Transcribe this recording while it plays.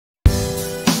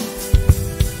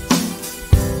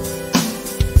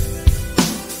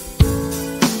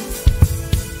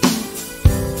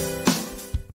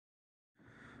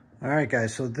All right,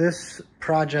 guys, so this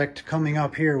project coming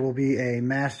up here will be a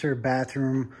master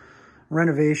bathroom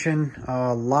renovation.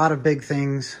 A lot of big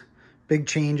things, big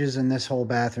changes in this whole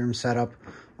bathroom setup.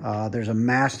 There's a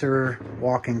master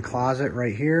walk-in closet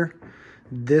right here.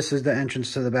 This is the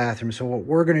entrance to the bathroom. So what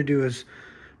we're gonna do is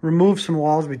remove some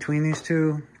walls between these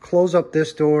two, close up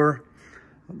this door.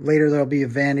 Later, there'll be a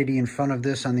vanity in front of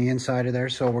this on the inside of there.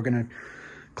 So we're gonna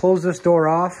close this door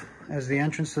off as the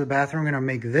entrance to the bathroom. We're gonna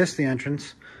make this the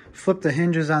entrance. Flip the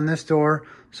hinges on this door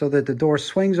so that the door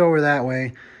swings over that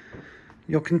way.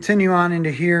 You'll continue on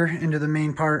into here, into the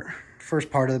main part,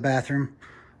 first part of the bathroom.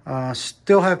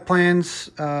 Still have plans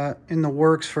in the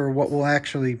works for what we'll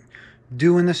actually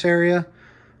do in this area.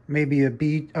 Maybe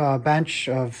a bench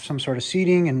of some sort of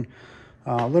seating and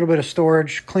a little bit of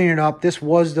storage, clean it up. This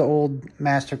was the old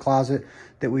master closet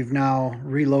that we've now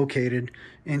relocated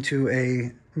into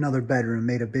another bedroom,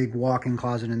 made a big walk-in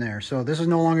closet in there. So this is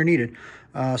no longer needed.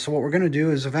 So what we're gonna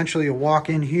do is eventually you'll walk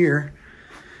in here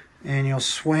and you'll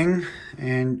swing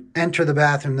and enter the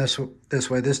bathroom this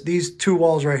way. These two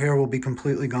walls right here will be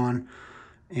completely gone,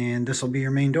 and this will be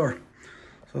your main door.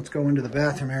 So let's go into the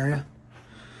bathroom area.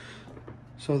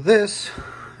 So this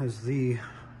is the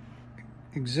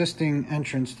existing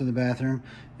entrance to the bathroom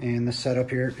and the setup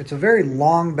here. It's a very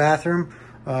long bathroom.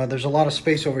 There's a lot of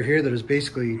space over here that is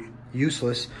basically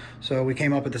useless. So we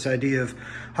came up with this idea of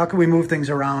how can we move things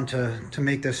around to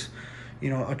make this, you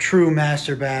know, a true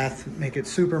master bath, make it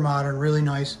super modern, really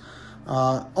nice.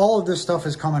 All of this stuff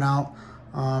is coming out.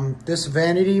 This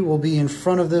vanity will be in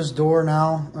front of this door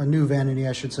now, a new vanity,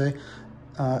 I should say.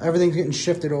 Everything's getting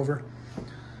shifted over.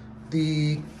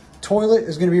 The toilet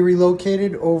is going to be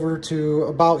relocated over to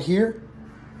about here.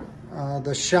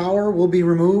 The shower will be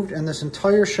removed, and this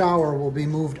entire shower will be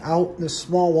moved out. This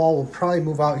small wall will probably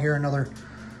move out here another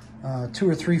 2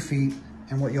 or 3 feet.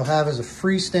 And what you'll have is a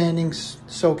freestanding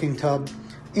soaking tub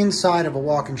inside of a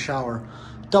walk-in shower.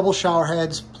 Double shower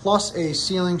heads plus a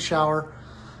ceiling shower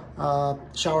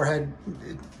head.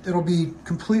 It'll be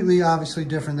completely, obviously,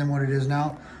 different than what it is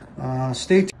now.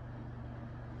 Stay tuned.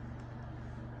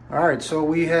 All right, so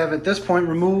we have at this point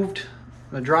removed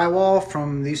the drywall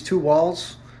from these two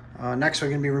walls. Next, we're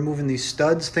going to be removing these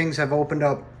studs. Things have opened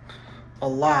up a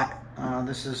lot.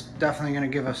 This is definitely going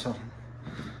to give us a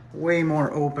way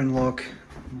more open look.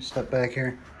 Let me step back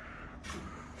here.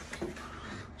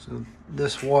 So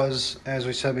this was, as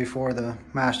we said before, the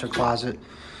master closet.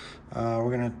 We're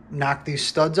going to knock these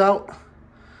studs out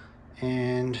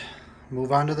and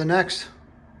move on to the next.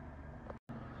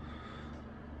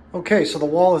 Okay, so the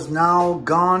wall is now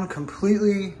gone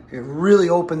completely. It really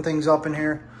opened things up in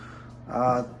here.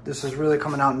 This is really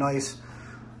coming out nice.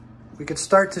 We could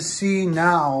start to see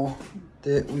now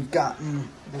that we've gotten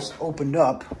this opened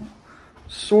up,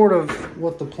 sort of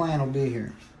what the plan will be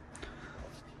here.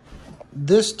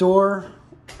 This door,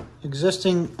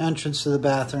 existing entrance to the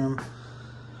bathroom,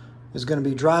 is going to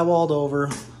be drywalled over.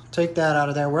 Take that out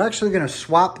of there. We're actually going to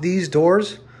swap these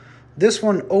doors. This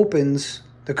one opens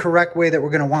the correct way that we're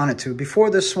going to want it to. Before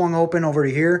this swung open over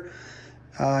to here,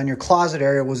 and your closet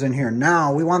area was in here.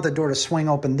 Now we want the door to swing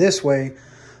open this way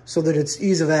so that it's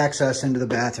ease of access into the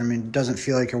bathroom and it doesn't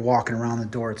feel like you're walking around the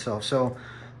door itself. So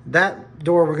that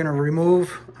door we're going to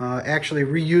remove, actually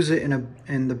reuse it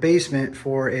in the basement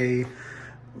for a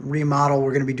remodel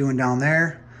we're going to be doing down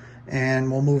there.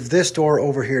 And we'll move this door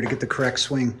over here to get the correct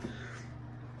swing.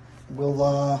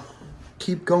 We'll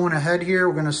keep going ahead here.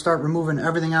 We're going to start removing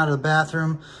everything out of the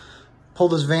bathroom. Pull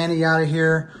this vanity out of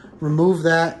here. Remove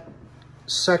that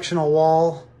sectional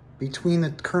wall between the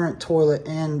current toilet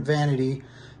and vanity.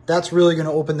 That's really going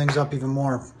to open things up even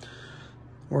more.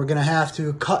 We're going to have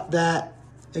to cut that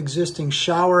existing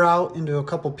shower out into a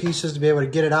couple pieces to be able to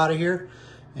get it out of here,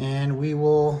 and we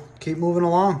will keep moving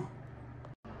along.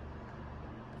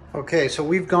 Okay, so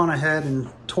we've gone ahead and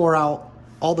tore out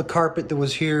all the carpet that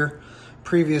was here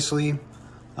previously,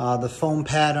 the foam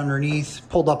pad underneath,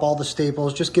 pulled up all the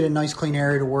staples, just get a nice clean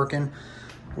area to work in.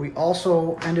 We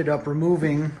also ended up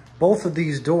removing both of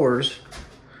these doors,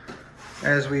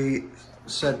 as we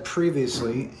said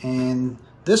previously, and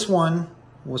this one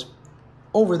was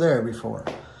over there before.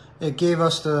 It gave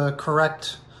us the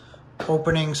correct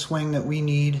opening swing that we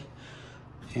need,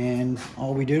 and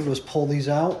all we did was pull these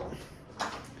out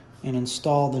and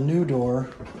install the new door,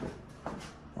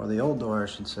 or the old door I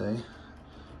should say,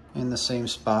 in the same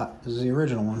spot as the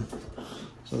original one.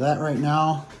 So that right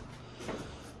now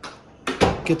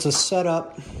gets us set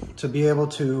up to be able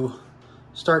to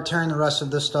start tearing the rest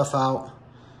of this stuff out.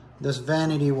 This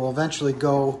vanity will eventually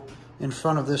go in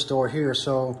front of this door here,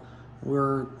 so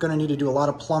we're going to need to do a lot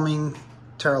of plumbing,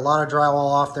 tear a lot of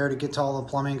drywall off there to get to all the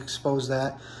plumbing, expose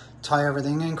that, tie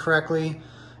everything in correctly,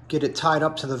 get it tied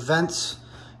up to the vents,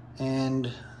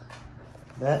 and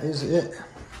that is it.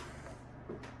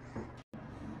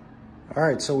 All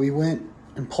right, so we went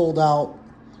and pulled out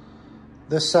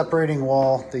this separating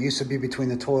wall that used to be between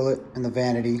the toilet and the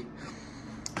vanity.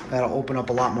 That'll open up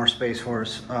a lot more space for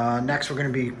us. Next, we're gonna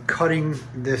be cutting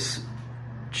this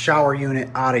shower unit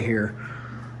out of here.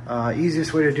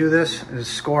 Easiest way to do this is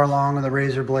score along with a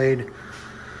razor blade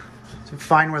to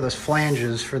find where this flange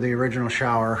is for the original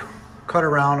shower. Cut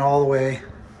around all the way.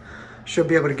 Should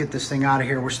be able to get this thing out of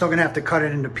here. We're still gonna have to cut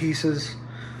it into pieces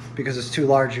because it's too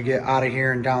large to get out of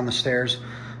here and down the stairs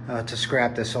to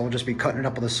scrap this. So we'll just be cutting it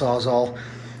up with a Sawzall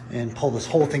and pull this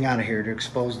whole thing out of here to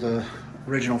expose the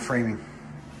original framing.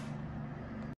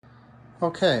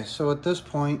 Okay, so at this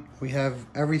point, we have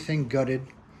everything gutted.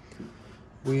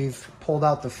 We've pulled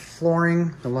out the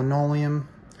flooring, the linoleum,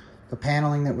 the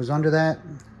paneling that was under that.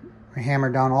 We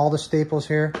hammered down all the staples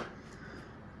here.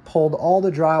 Pulled all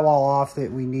the drywall off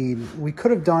that we need. We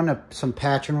could have done some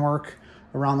patching work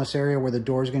around this area where the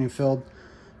door is getting filled,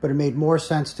 but it made more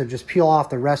sense to just peel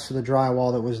off the rest of the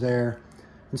drywall that was there.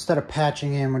 Instead of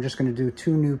patching in, we're just gonna do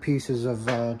 2 new pieces of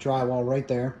drywall right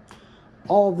there.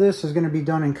 All of this is going to be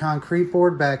done in concrete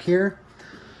board back here.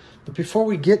 But before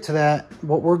we get to that,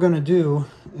 what we're going to do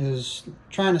is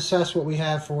try and assess what we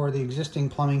have for the existing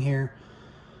plumbing here.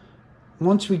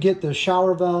 Once we get the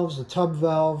shower valves, the tub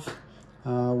valve,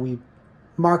 we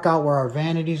mark out where our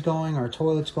vanity's going, our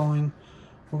toilet's going.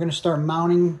 We're going to start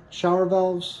mounting shower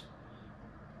valves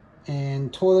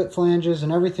and toilet flanges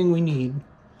and everything we need.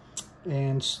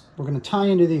 And we're going to tie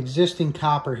into the existing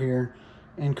copper here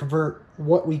and convert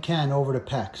what we can over to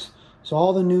PEX. So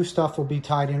all the new stuff will be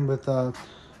tied in with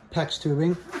PEX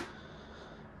tubing.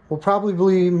 We'll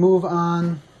probably move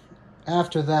on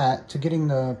after that to getting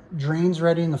the drains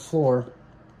ready in the floor.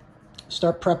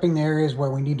 Start prepping the areas where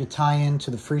we need to tie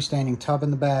into the freestanding tub in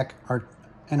the back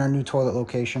and our new toilet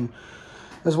location,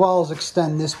 as well as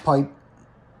extend this pipe,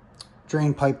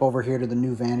 drain pipe over here to the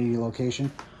new vanity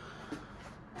location.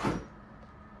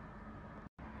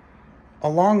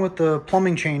 Along with the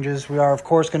plumbing changes, we are of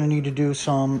course going to need to do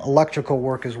some electrical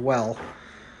work as well.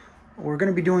 We're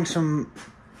going to be doing some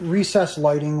recessed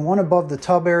lighting, one above the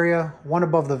tub area, one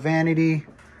above the vanity,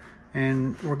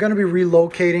 and we're going to be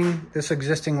relocating this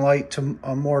existing light to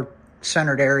a more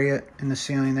centered area in the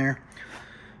ceiling there,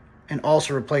 and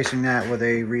also replacing that with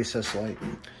a recessed light.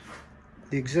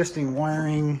 The existing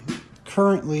wiring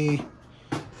currently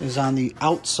is on the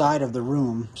outside of the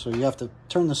room, so you have to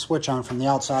turn the switch on from the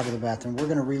outside of the bathroom. We're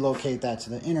going to relocate that to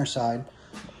the inner side,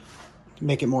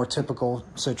 make it more typical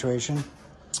situation.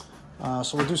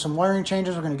 So we'll do some wiring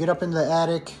changes. We're going to get up into the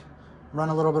attic, run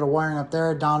a little bit of wiring up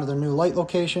there down to the new light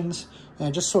locations,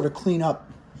 and just sort of clean up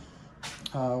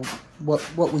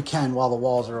what we can while the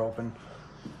walls are open.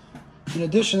 In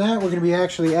addition to that, we're going to be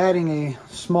actually adding a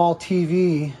small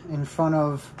TV in front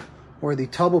of where the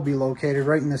tub will be located,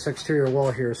 right in this exterior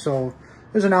wall here. So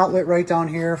there's an outlet right down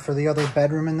here for the other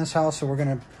bedroom in this house. So we're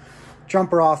gonna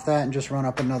jumper off that and just run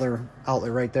up another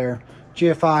outlet right there.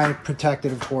 GFI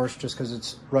protected, of course, just because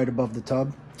it's right above the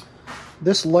tub.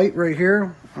 This light right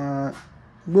here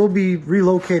will be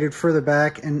relocated further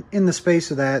back, and in the space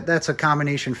of that, that's a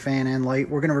combination fan and light.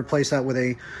 We're gonna replace that with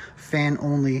a fan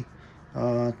only.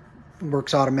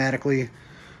 Works automatically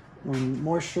when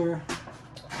moisture.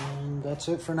 And that's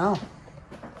it for now.